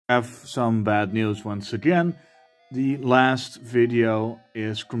Have some bad news once again. The last video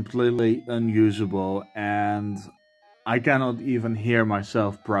is completely unusable and I cannot even hear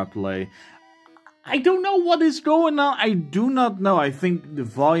myself properly. I don't know what is going on. I do not know. I think the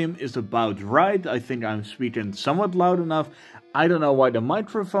volume is about right. I think I'm speaking somewhat loud enough. I don't know why the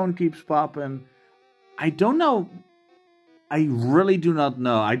microphone keeps popping. I don't know. I really do not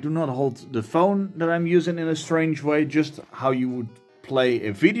know. I do not hold the phone that I'm using in a strange way, just how you would play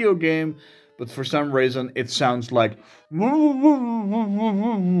a video game, but for some reason it sounds like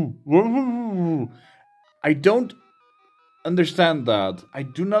I don't understand that. I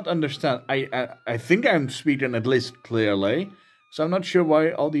do not understand. I think I'm speaking at least clearly, so I'm not sure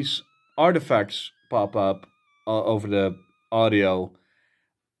why all these artifacts pop up over the audio,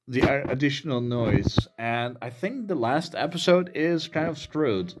 the additional noise, and I think the last episode is kind of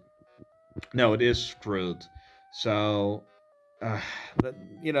screwed. No, it is screwed. So,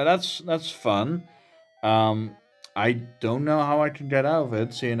 that's fun. I don't know how I can get out of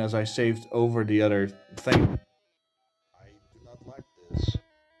it, seeing as I saved over the other thing. I do not like this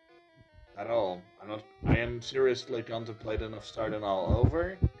at all. I am seriously contemplating of starting all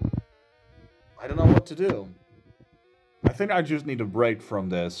over. I don't know what to do. I think I just need a break from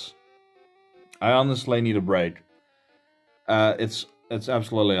this. I honestly need a break. It's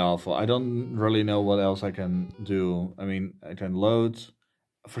absolutely awful. I don't really know what else I can do. I mean, I can load.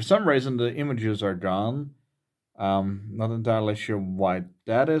 For some reason, the images are gone. Not entirely sure why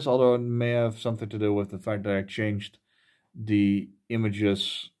that is, although it may have something to do with the fact that I changed the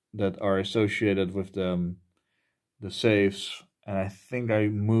images that are associated with the saves, and I think I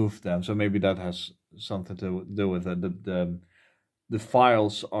moved them. So maybe that has something to do with it. The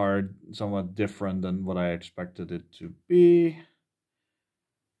files are somewhat different than what I expected it to be.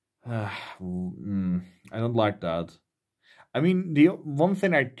 I don't like that. I mean, the one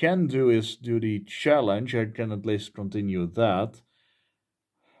thing I can do is do the challenge. I can at least continue that.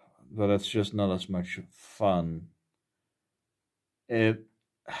 But it's just not as much fun. I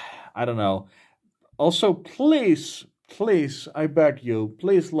don't know. Also, please, I beg you,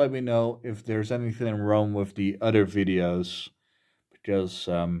 please let me know if there's anything wrong with the other videos. Because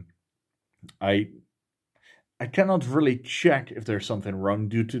I cannot really check if there's something wrong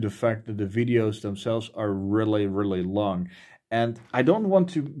due to the fact that the videos themselves are really, really long. And I don't want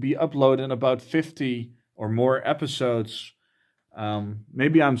to be uploading about 50 or more episodes.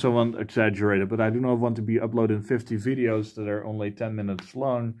 Maybe I'm somewhat exaggerated, but I do not want to be uploading 50 videos that are only 10 minutes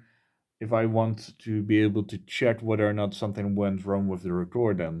long if I want to be able to check whether or not something went wrong with the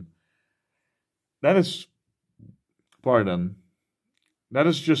recording. That is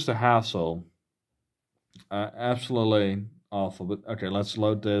just a hassle. Absolutely awful. But okay, let's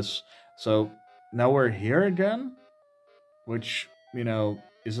load this. So now we're here again, which,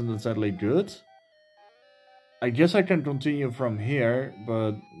 isn't exactly good. I guess I can continue from here,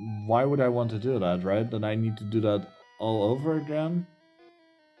 but why would I want to do that, right? Then I need to do that all over again.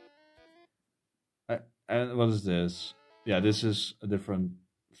 And what is this? Yeah, this is a different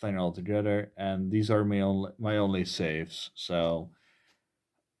thing altogether, and these are my only saves. So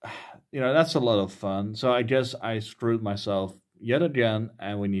that's a lot of fun. So I guess I screwed myself yet again,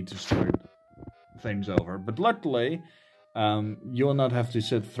 and we need to start things over. But luckily, you will not have to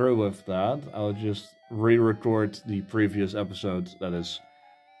sit through with that. I'll just re-record the previous episode. That is,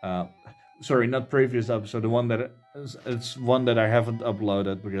 sorry, not previous episode. The one that it's one that I haven't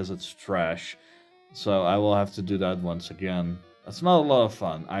uploaded because it's trash. So I will have to do that once again. That's not a lot of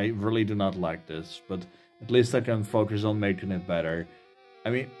fun. I really do not like this, but at least I can focus on making it better. I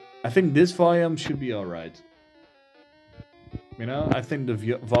mean, I think this volume should be alright. I think the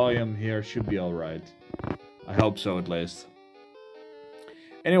volume here should be alright. I hope so, at least.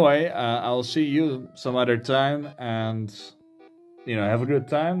 Anyway, I'll see you some other time, and, have a good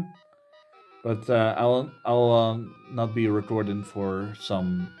time. But I'll not be recording for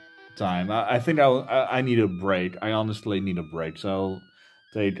some time. I think I need a break. I honestly need a break, so I'll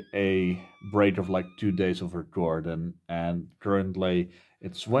take a break of like 2 days of recording, and currently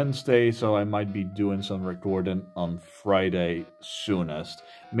it's Wednesday, so I might be doing some recording on Friday soonest.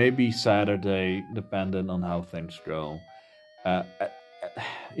 Maybe Saturday, depending on how things go. I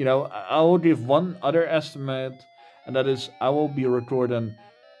will give one other estimate, and that is I will be recording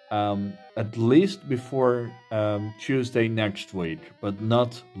at least before Tuesday next week, but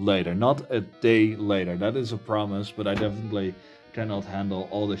not later, not a day later. That is a promise, but I definitely cannot handle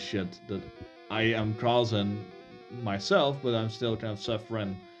all the shit that I am causing myself, but I'm still kind of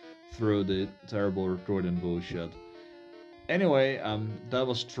suffering through the terrible recording bullshit. Anyway, that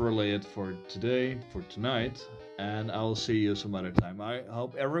was truly it for today, for tonight, and I'll see you some other time. I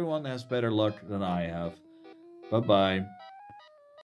hope everyone has better luck than I have. Bye bye.